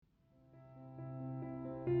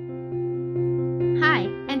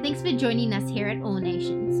Thanks for joining us here at All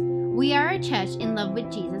Nations. We are a church in love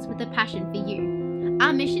with Jesus with a passion for you.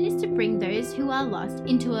 Our mission is to bring those who are lost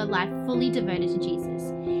into a life fully devoted to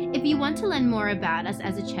Jesus. If you want to learn more about us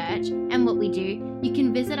as a church and what we do, you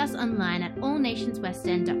can visit us online at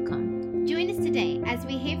allnationswestend.com. Join us today as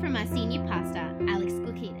we hear from our senior pastor, Alex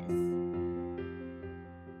Gulkinas.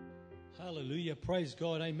 Hallelujah. Praise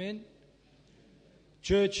God. Amen.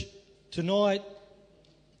 Church, tonight,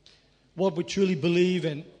 what we truly believe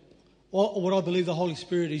and what I believe the Holy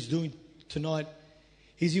Spirit is doing tonight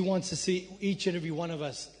is He wants to see each and every one of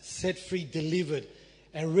us set free, delivered,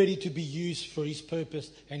 and ready to be used for His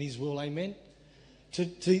purpose and His will. Amen. To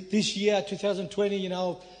this year, 2020,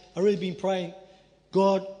 I've really been praying,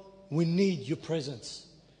 God, we need your presence.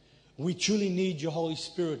 We truly need your Holy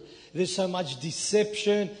Spirit. There's so much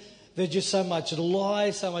deception. There's just so much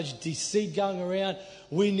lies, so much deceit going around.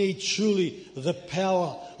 We need truly the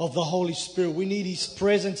power of the Holy Spirit. We need His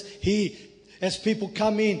presence here. As people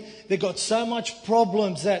come in, they've got so much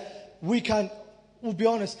problems that we'll be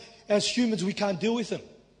honest, as humans, we can't deal with them.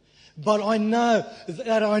 But I know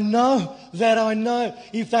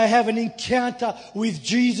if they have an encounter with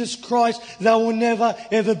Jesus Christ, they will never,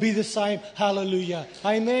 ever be the same. Hallelujah.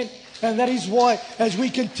 Amen. And that is why, as we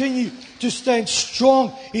continue to stand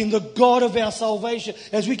strong in the God of our salvation,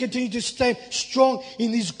 as we continue to stand strong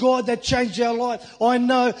in this God that changed our life, I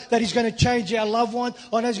know that He's going to change our loved ones.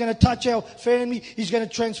 I know He's going to touch our family. He's going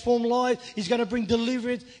to transform lives. He's going to bring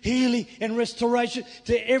deliverance, healing and restoration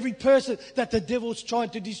to every person that the devil's trying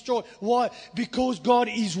to destroy. Why? Because God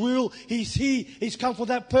is real. He's here. He's come for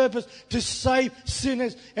that purpose, to save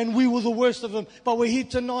sinners, and we were the worst of them. But we're here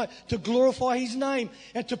tonight to glorify His name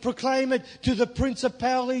and to proclaim it to the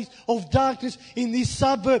principalities of darkness in this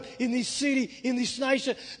suburb, in this city, in this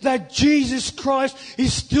nation, that Jesus Christ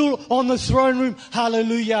is still on the throne room.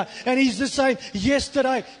 Hallelujah. And He's the same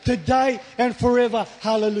yesterday, today, and forever.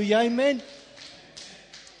 Hallelujah. Amen.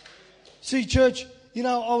 See, church,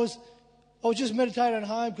 I was just meditating at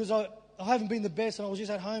home because I haven't been the best, and I was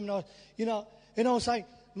just at home, and I was saying,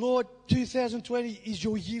 Lord, 2020 is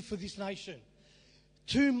your year for this nation.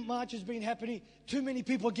 Too much has been happening. Too many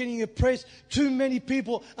people are getting oppressed. Too many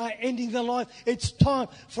people are ending their life. It's time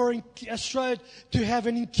for Australia to have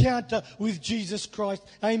an encounter with Jesus Christ.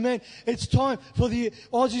 Amen. It's time for the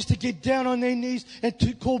Aussies to get down on their knees and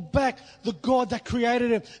to call back the God that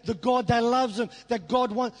created them, the God that loves them, that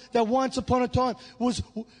once upon a time was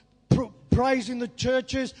praised in the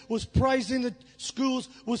churches, was praised in the schools,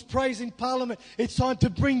 was praised in Parliament. It's time to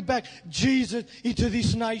bring back Jesus into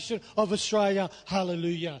this nation of Australia.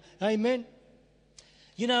 Hallelujah. Amen.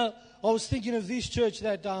 I was thinking of this church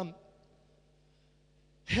that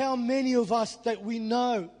how many of us that we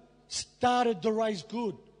know started the race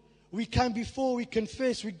good. We came before, we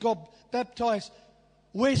confessed, we got baptized.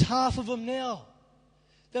 Where's half of them now?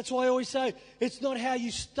 That's why I always say, it's not how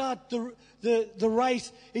you start the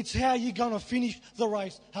race, it's how you're going to finish the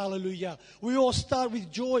race. Hallelujah. We all start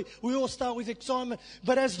with joy, we all start with excitement,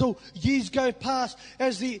 but as the years go past,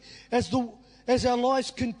 as our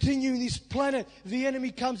lives continue in this planet, the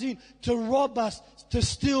enemy comes in to rob us, to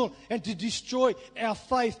steal and to destroy our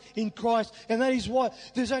faith in Christ. And that is why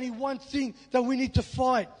there's only one thing that we need to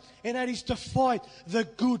fight, and that is to fight the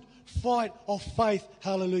good fight of faith.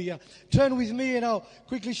 Hallelujah. Turn with me and I'll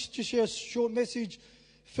quickly just share a short message.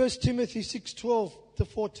 1 Timothy 6:12 to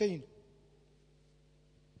 14.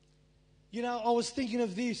 I was thinking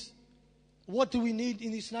of this. What do we need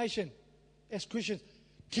in this nation as Christians?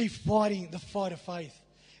 Keep fighting the fight of faith.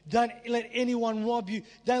 Don't let anyone rob you.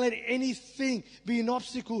 Don't let anything be an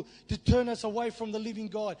obstacle to turn us away from the living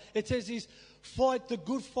God. It says this, fight the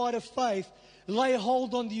good fight of faith. Lay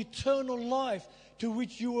hold on the eternal life to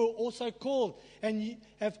which you were also called, and you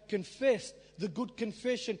have confessed the good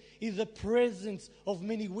confession in the presence of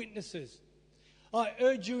many witnesses. I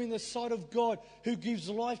urge you in the sight of God, who gives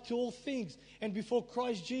life to all things, and before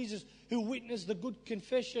Christ Jesus, who witnessed the good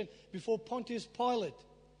confession before Pontius Pilate,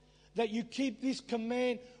 that you keep this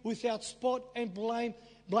command without spot and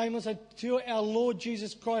blameless until our Lord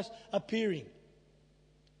Jesus Christ appearing.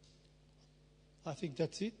 I think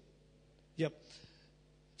that's it. Yep.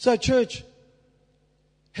 So, church,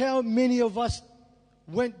 how many of us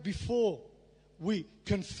went before we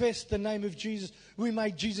confessed the name of Jesus? We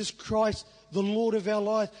made Jesus Christ the Lord of our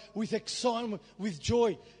life with excitement, with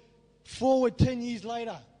joy. Forward 10 years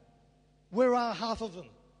later, where are half of them?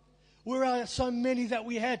 Where are so many that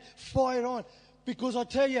we had fired on? Because I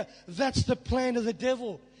tell you, that's the plan of the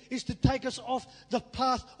devil. is to take us off the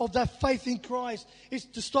path of that faith in Christ. It's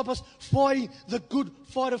to stop us fighting the good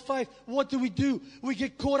fight of faith. What do? We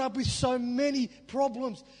get caught up with so many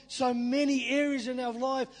problems, so many areas in our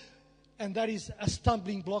life. And that is a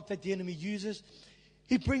stumbling block that the enemy uses.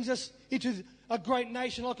 He brings us into a great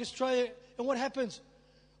nation like Australia. And what happens?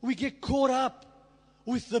 We get caught up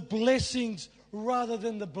with the blessings rather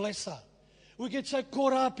than the blesser. We get so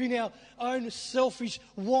caught up in our own selfish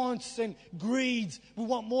wants and greeds. We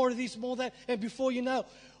want more of this, more of that. And before you know,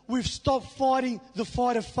 we've stopped fighting the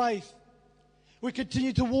fight of faith. We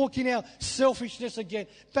continue to walk in our selfishness again,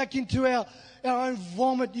 back into our own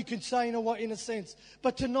vomit, you can say, in a sense.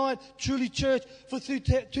 But tonight, truly, church, for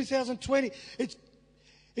 2020,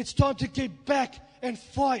 it's time to get back and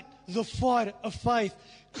fight the fight of faith.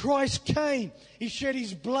 Christ came. He shed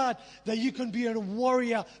His blood that you can be a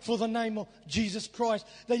warrior for the name of Jesus Christ.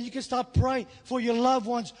 That you can start praying for your loved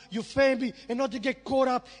ones, your family, and not to get caught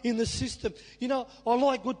up in the system. I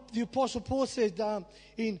like what the Apostle Paul said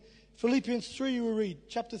in Philippians 3, we read,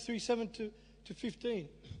 chapter 3, 7 to 15.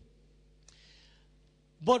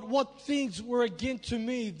 But what things were again to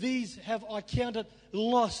me, these have I counted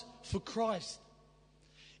loss for Christ.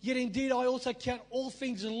 Yet indeed I also count all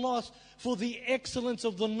things loss for the excellence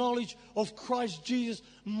of the knowledge of Christ Jesus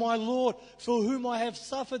my Lord, for whom I have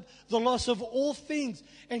suffered the loss of all things,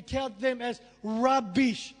 and count them as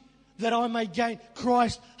rubbish, that I may gain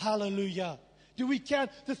Christ. Hallelujah. Do we count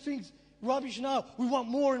the things rubbish? No. We want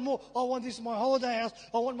more and more. I want this in my holiday house.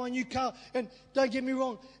 I want my new car. And don't get me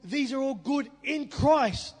wrong, these are all good in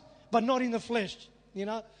Christ, but not in the flesh.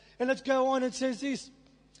 And let's go on. It says this.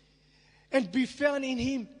 And be found in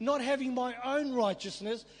Him, not having my own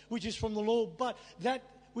righteousness, which is from the law, but that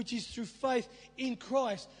which is through faith in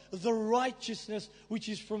Christ, the righteousness which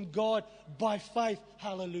is from God by faith.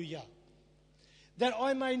 Hallelujah. That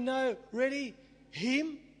I may know, ready,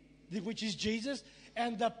 Him, which is Jesus,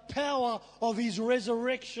 and the power of His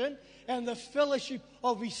resurrection, and the fellowship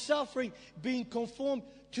of His suffering, being conformed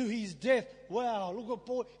to His death. Wow, look what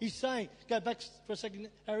Paul is saying. Go back for a second,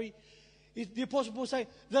 Harry. The Apostle Paul saying,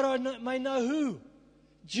 that I may know who?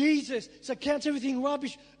 Jesus. So counts everything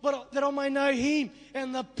rubbish, but that I may know Him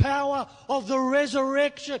and the power of the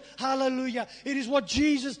resurrection. Hallelujah. It is what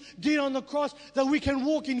Jesus did on the cross, that we can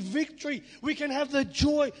walk in victory. We can have the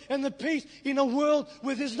joy and the peace in a world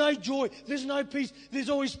where there's no joy, there's no peace. There's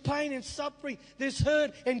always pain and suffering. There's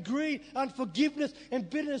hurt and greed, unforgiveness and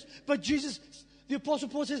bitterness. But Jesus, the Apostle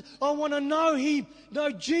Paul says, I want to know Him,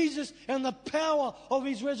 know Jesus and the power of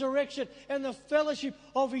His resurrection and the fellowship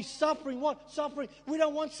of His suffering. What? Suffering. We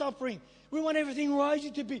don't want suffering. We want everything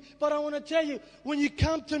rosy to be. But I want to tell you, when you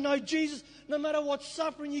come to know Jesus, no matter what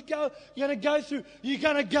suffering you're going to go through, you're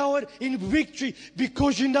going to go it in victory,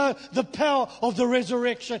 because you know the power of the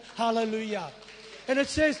resurrection. Hallelujah. And it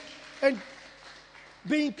says, and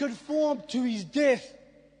being conformed to His death,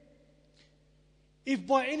 if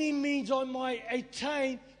by any means I might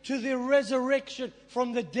attain to the resurrection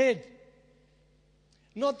from the dead.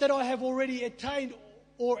 Not that I have already attained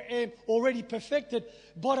or am already perfected,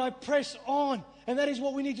 but I press on. And that is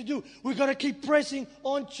what we need to do. We've got to keep pressing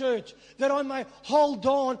on, church, that I may hold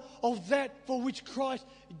on of that for which Christ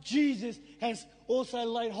Jesus has also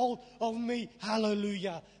laid hold of me.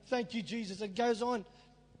 Hallelujah. Thank you, Jesus. It goes on.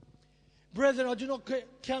 Brethren, I do not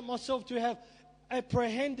count myself to have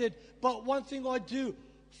apprehended, but one thing I do,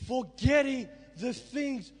 forgetting the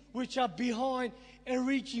things which are behind and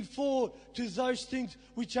reaching forward to those things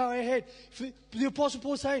which are ahead. The Apostle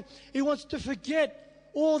Paul is saying he wants to forget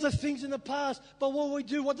all the things in the past. But what we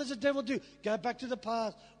do, what does the devil do? Go back to the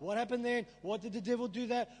past. What happened then? What did the devil do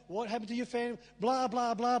that? What happened to your family? Blah,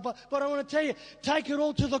 blah, blah, blah. But I want to tell you, take it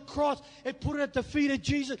all to the cross and put it at the feet of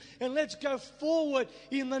Jesus. And let's go forward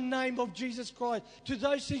in the name of Jesus Christ to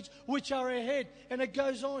those things which are ahead. And it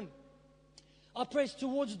goes on. I press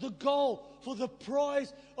towards the goal for the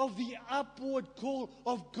prize of the upward call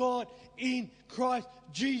of God in Christ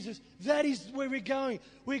Jesus. That is where we're going.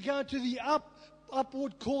 We're going to the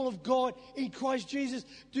upward call of God in Christ Jesus.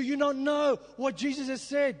 Do you not know what Jesus has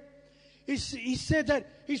said? He said that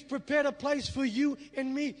He's prepared a place for you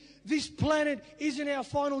and me. This planet isn't our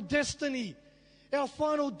final destiny. Our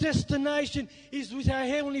final destination is with our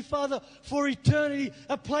Heavenly Father for eternity,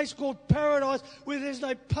 a place called paradise where there's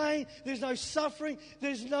no pain, there's no suffering,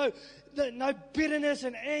 there's no bitterness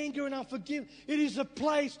and anger and unforgiveness. It is a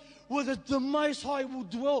place where the Most High will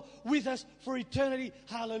dwell with us for eternity.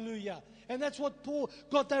 Hallelujah. And that's what Paul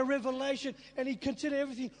got that revelation, and he considered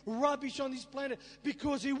everything rubbish on this planet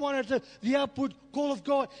because he wanted the upward call of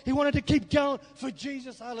God. He wanted to keep going for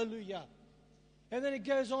Jesus. Hallelujah. And then it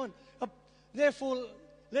goes on. Therefore,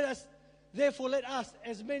 let us Therefore, let us,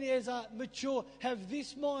 as many as are mature, have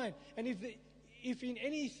this mind. And if in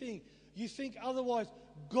anything you think otherwise,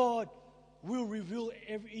 God will reveal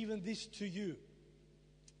even this to you.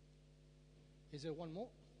 Is there one more?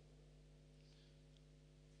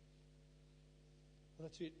 Well,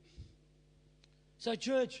 that's it. So,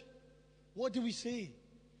 church, what do we see?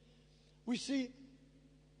 We see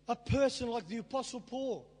a person like the Apostle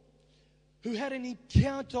Paul, who had an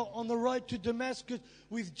encounter on the road to Damascus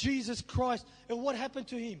with Jesus Christ. And what happened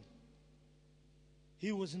to him?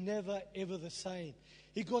 He was never, ever the same.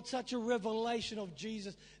 He got such a revelation of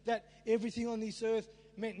Jesus that everything on this earth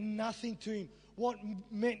meant nothing to him. What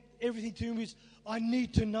meant everything to him is, I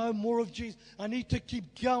need to know more of Jesus. I need to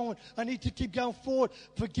keep going. I need to keep going forward,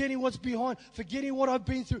 forgetting what's behind, forgetting what I've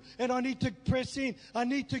been through, and I need to press in. I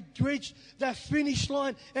need to reach that finish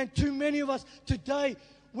line. And too many of us today,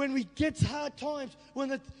 when we get hard times, when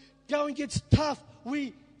the going gets tough,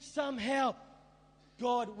 we somehow,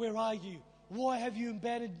 God, where are you? Why have you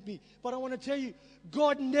abandoned me? But I want to tell you,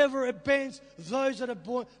 God never abandons those that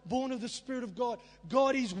are born of the Spirit of God.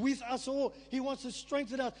 God is with us all. He wants to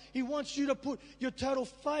strengthen us. He wants you to put your total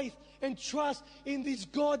faith and trust in this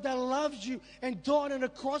God that loves you and died on a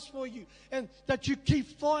cross for you. And that you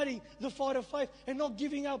keep fighting the fight of faith and not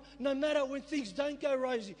giving up, no matter when things don't go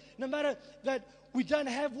rosy, no matter that we don't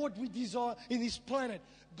have what we desire in this planet.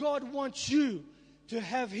 God wants you to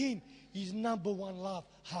have Him, His number one love.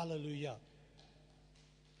 Hallelujah.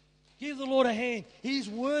 Give the Lord a hand. He's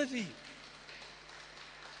worthy.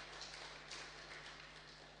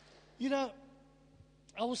 You know,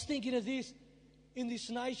 I was thinking of this in this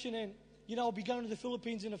nation, and, you know, I'll be going to the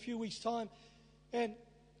Philippines in a few weeks' time. And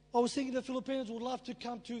I was thinking the Filipinos would love to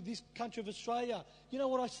come to this country of Australia. You know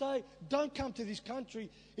what I say? Don't come to this country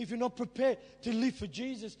if you're not prepared to live for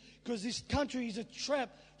Jesus, because this country is a trap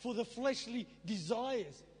for the fleshly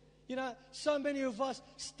desires. You know, so many of us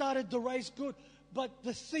started the race good, but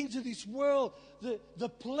the things of this world, the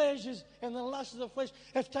pleasures and the lusts of the flesh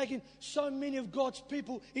have taken so many of God's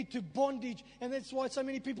people into bondage. And that's why so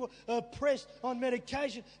many people are oppressed on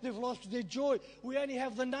medication. They've lost their joy. We only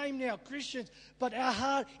have the name now, Christians, but our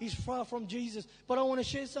heart is far from Jesus. But I want to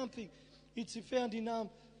share something. It's found in 1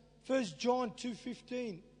 John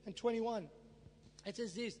 2:15 and 21. It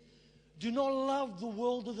says this: do not love the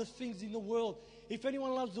world or the things in the world. If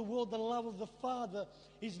anyone loves the world, the love of the Father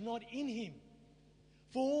is not in him.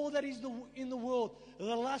 For all that is in the world, the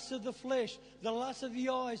lust of the flesh, the lust of the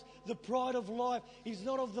eyes, the pride of life, is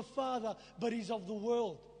not of the Father, but is of the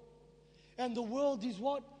world. And the world is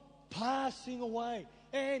what? Passing away.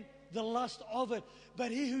 And the lust of it.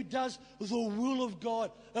 But he who does the will of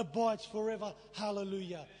God abides forever.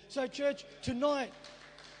 Hallelujah. So, church, tonight,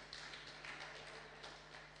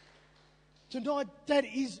 that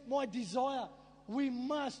is my desire. We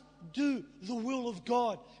must do the will of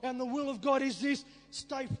God. And the will of God is this: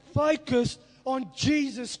 stay focused on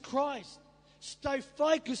Jesus Christ. Stay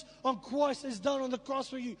focused on Christ has done on the cross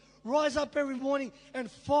for you. Rise up every morning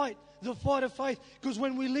and fight the fight of faith. Because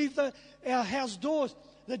when we leave our house doors,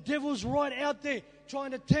 the devil's right out there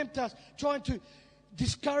trying to tempt us, trying to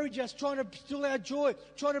discourage us, trying to steal our joy,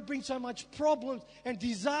 trying to bring so much problems and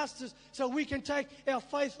disasters so we can take our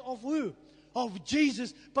faith off who? Of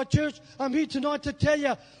Jesus. But church, I'm here tonight to tell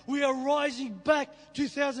you, we are rising back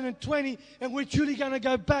 2020, and we're truly going to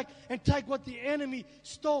go back and take what the enemy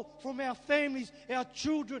stole from our families, our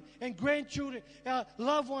children and grandchildren, our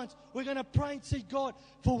loved ones. We're going to pray and seek God,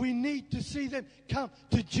 for we need to see them come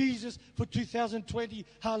to Jesus for 2020.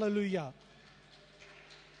 Hallelujah.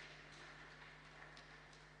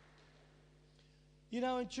 You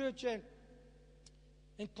know, in church, and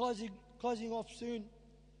closing off soon,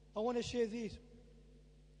 I want to share this.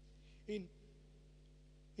 In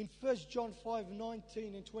 1 John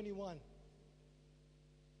 5:19 and 21,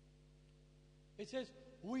 it says,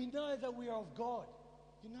 we know that we are of God.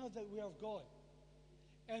 You know that we are of God.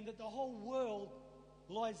 And that the whole world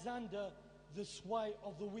lies under the sway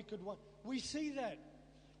of the wicked one. We see that.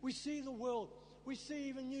 We see the world. We see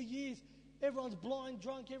even New Year's. Everyone's blind,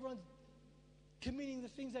 drunk. Everyone's committing the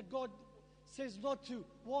things that God says not to.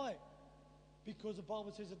 Why? Because the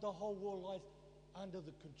Bible says that the whole world lies under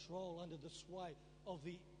the control, under the sway of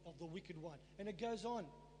the wicked one. And it goes on.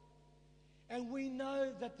 And we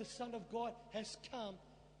know that the Son of God has come.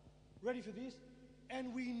 Ready for this?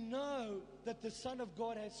 And we know that the Son of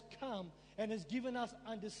God has come and has given us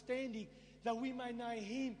understanding, that we may know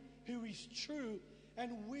Him who is true.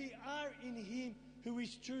 And we are in Him who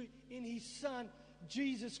is true, in His Son,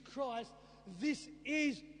 Jesus Christ. This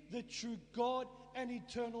is the true God and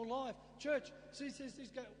eternal life. Church, so it says this,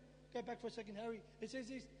 go back for a second, Harry. It says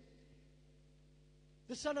this: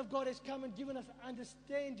 The Son of God has come and given us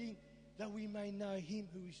understanding that we may know Him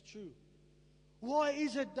who is true. Why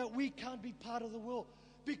is it that we can't be part of the world?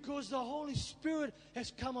 Because the Holy Spirit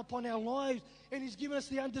has come upon our lives and He's given us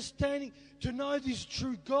the understanding to know this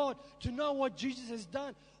true God, to know what Jesus has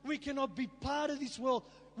done. We cannot be part of this world.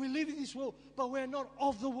 We live in this world, but we're not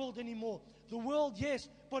of the world anymore. The world, yes,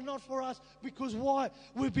 but not for us. Because why?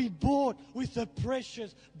 We've been bought with the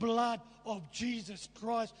precious blood of Jesus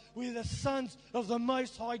Christ. We're the sons of the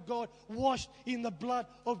Most High God, washed in the blood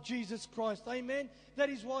of Jesus Christ. Amen? That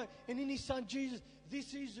is why, and in His Son Jesus,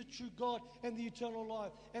 this is the true God and the eternal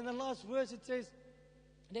life. And the last verse, it says,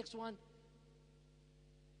 next one,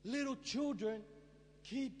 little children,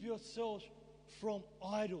 keep yourselves from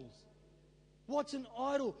idols. What's an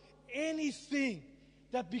idol? Anything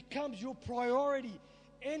that becomes your priority,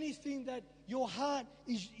 anything that your heart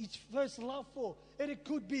is first love for. And it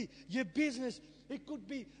could be your business, it could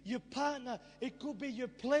be your partner, it could be your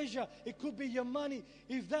pleasure, it could be your money.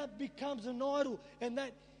 If that becomes an idol and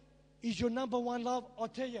that is your number one love, I'll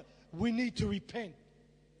tell you, we need to repent.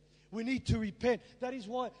 We need to repent. That is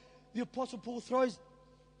why the Apostle Paul throws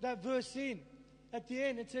that verse in. At the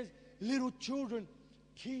end, it says, little children,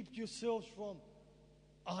 keep yourselves from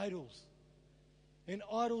idols. And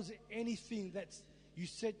idols are anything that you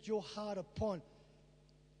set your heart upon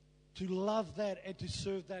to love that and to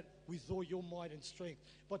serve that with all your might and strength.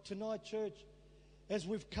 But tonight, church, as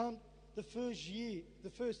we've come the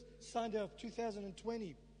first Sunday of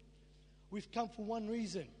 2020, we've come for one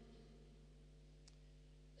reason.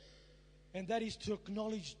 And that is to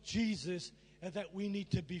acknowledge Jesus and that we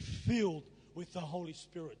need to be filled with the Holy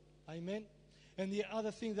Spirit. Amen? And the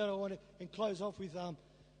other thing that I want to close off with,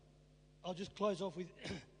 I'll just close off with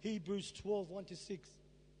Hebrews 12, 1-6.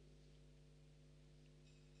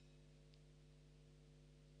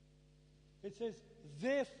 It says,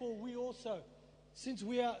 therefore we also, since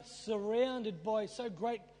we are surrounded by so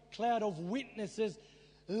great cloud of witnesses,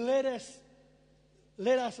 let us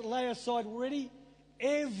lay aside ready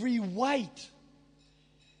every weight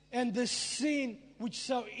and the sin which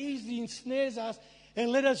so easily ensnares us,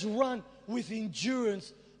 and let us run with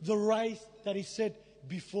endurance the race that is set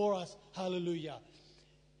before us. Hallelujah.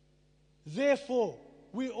 Therefore,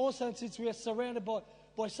 we also, since we are surrounded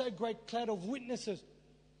by so great cloud of witnesses,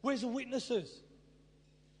 where's the witnesses?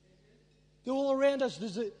 They're all around us.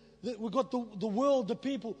 We've got the world, the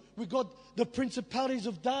people. We've got the principalities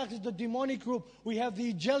of darkness, the demonic realm. We have the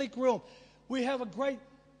angelic realm. We have a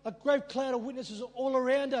great cloud of witnesses all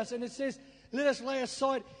around us. And it says, let us lay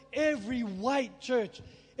aside every weight, church,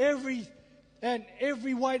 every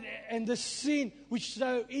weight and the sin which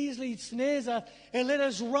so easily snares us, and let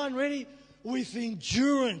us run ready with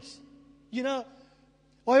endurance. You know,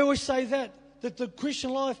 I always say that the Christian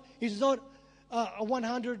life is not a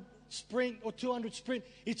 100 sprint or 200 sprint.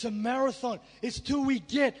 It's a marathon. It's till we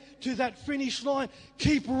get to that finish line.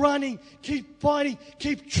 Keep running, keep fighting,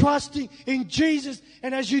 keep trusting in Jesus.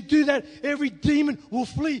 And as you do that, every demon will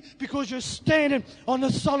flee because you're standing on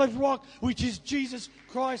the solid rock, which is Jesus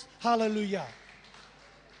Christ. Hallelujah.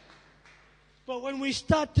 But when we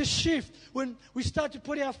start to shift, when we start to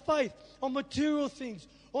put our faith on material things,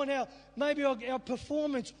 on our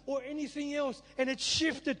performance or anything else, and it's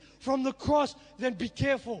shifted from the cross, then be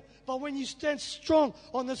careful. But when you stand strong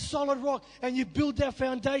on the solid rock and you build that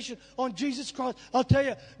foundation on Jesus Christ, I'll tell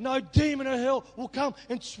you, no demon of hell will come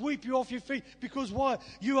and sweep you off your feet. Because why?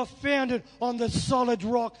 You are founded on the solid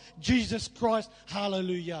rock, Jesus Christ.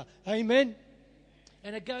 Hallelujah. Amen.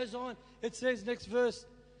 And it goes on. It says, next verse,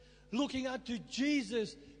 looking unto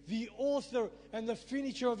Jesus, the author and the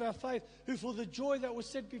finisher of our faith, who for the joy that was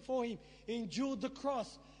set before him endured the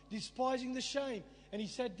cross, despising the shame, and he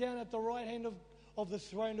sat down at the right hand of the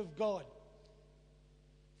throne of God.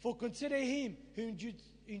 For consider him who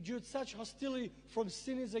endured such hostility from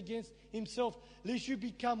sinners against himself, lest you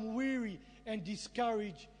become weary and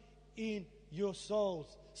discouraged in your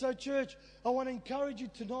souls. So church, I want to encourage you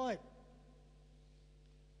tonight.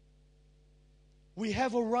 We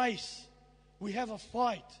have a race. We have a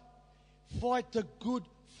fight. Fight the good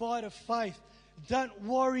fight of faith. Don't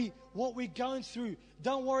worry what we're going through.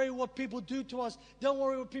 Don't worry what people do to us. Don't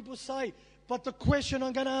worry what people say. But the question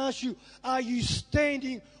I'm going to ask you, are you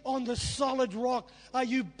standing on the solid rock? Are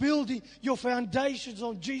you building your foundations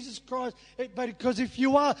on Jesus Christ? Because if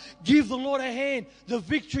you are, give the Lord a hand. The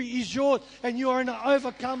victory is yours and you are an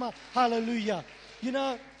overcomer. Hallelujah. You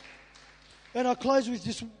know, and I'll close with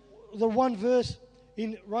the one verse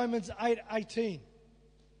in Romans 8:18.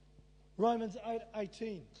 Romans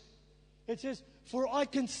 8:18. It says, for I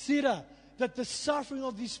consider that the suffering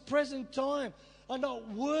of this present time are not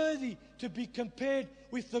worthy to be compared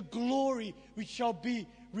with the glory which shall be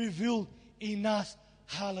revealed in us.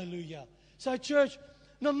 Hallelujah. So church,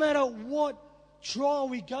 no matter what trial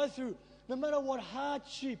we go through, no matter what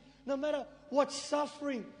hardship, no matter what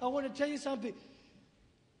suffering, I want to tell you something.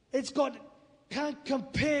 Can't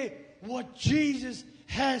compare what Jesus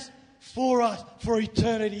has for us for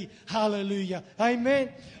eternity. Hallelujah.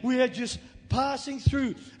 Amen. We are just passing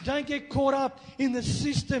through. Don't get caught up in the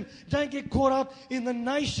system. Don't get caught up in the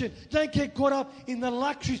nation. Don't get caught up in the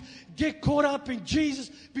luxuries. Get caught up in Jesus,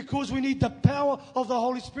 because we need the power of the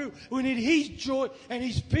Holy Spirit. We need His joy and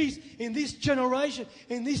His peace in this generation,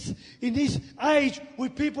 in this age where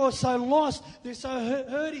people are so lost, they're so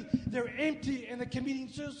hurting, they're empty, and they're committing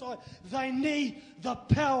suicide. They need the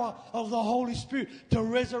power of the Holy Spirit to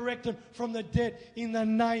resurrect them from the dead in the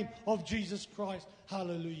name of Jesus Christ.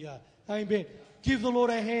 Hallelujah. Amen. Give the Lord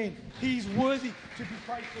a hand. He's worthy to be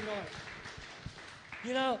praised tonight.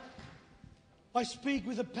 You know, I speak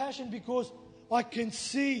with a passion because I can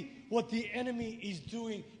see what the enemy is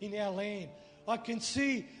doing in our land. I can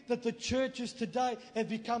see that the churches today have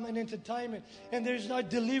become an entertainment, and there's no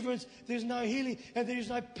deliverance, there's no healing, and there's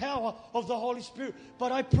no power of the Holy Spirit.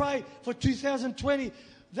 But I pray for 2020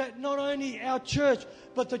 that not only our church,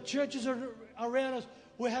 but the churches around us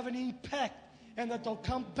will have an impact, and that they'll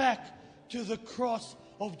come back to the cross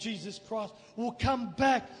of Jesus Christ. We'll come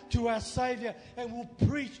back to our Savior, and we'll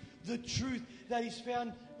preach the truth that is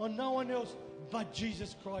found on no one else but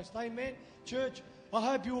Jesus Christ. Amen. Church, I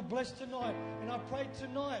hope you were blessed tonight. And I pray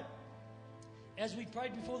tonight, as we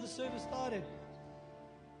prayed before the service started,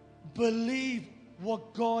 believe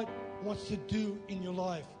what God wants to do in your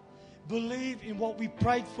life. Believe in what we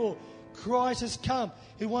prayed for. Christ has come.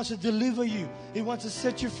 He wants to deliver you. He wants to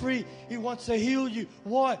set you free. He wants to heal you.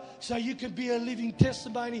 Why? So you can be a living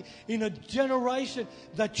testimony in a generation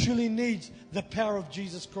that truly needs the power of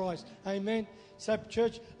Jesus Christ. Amen. So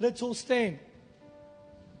church, let's all stand.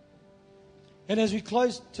 And as we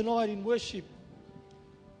close tonight in worship,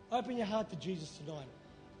 open your heart to Jesus tonight.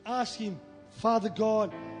 Ask Him, Father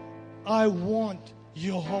God, I want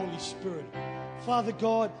your Holy Spirit. Father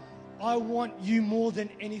God, I want you more than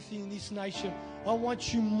anything in this nation. I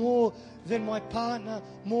want you more than my partner,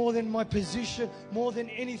 more than my position, more than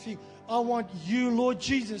anything. I want you, Lord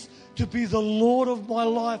Jesus, to be the Lord of my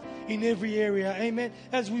life in every area. Amen.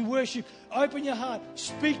 As we worship, open your heart,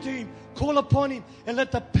 speak to Him, call upon Him, and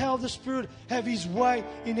let the power of the Spirit have His way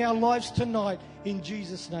in our lives tonight. In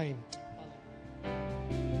Jesus' name.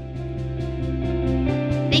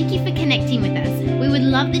 Thank you for connecting with us. We would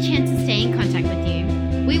love the chance to stay in contact with you.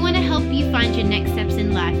 We want to help you find your next steps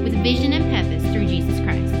in life with vision and purpose through Jesus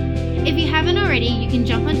Christ. If you haven't already, you can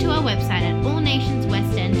jump onto our website at allnations.com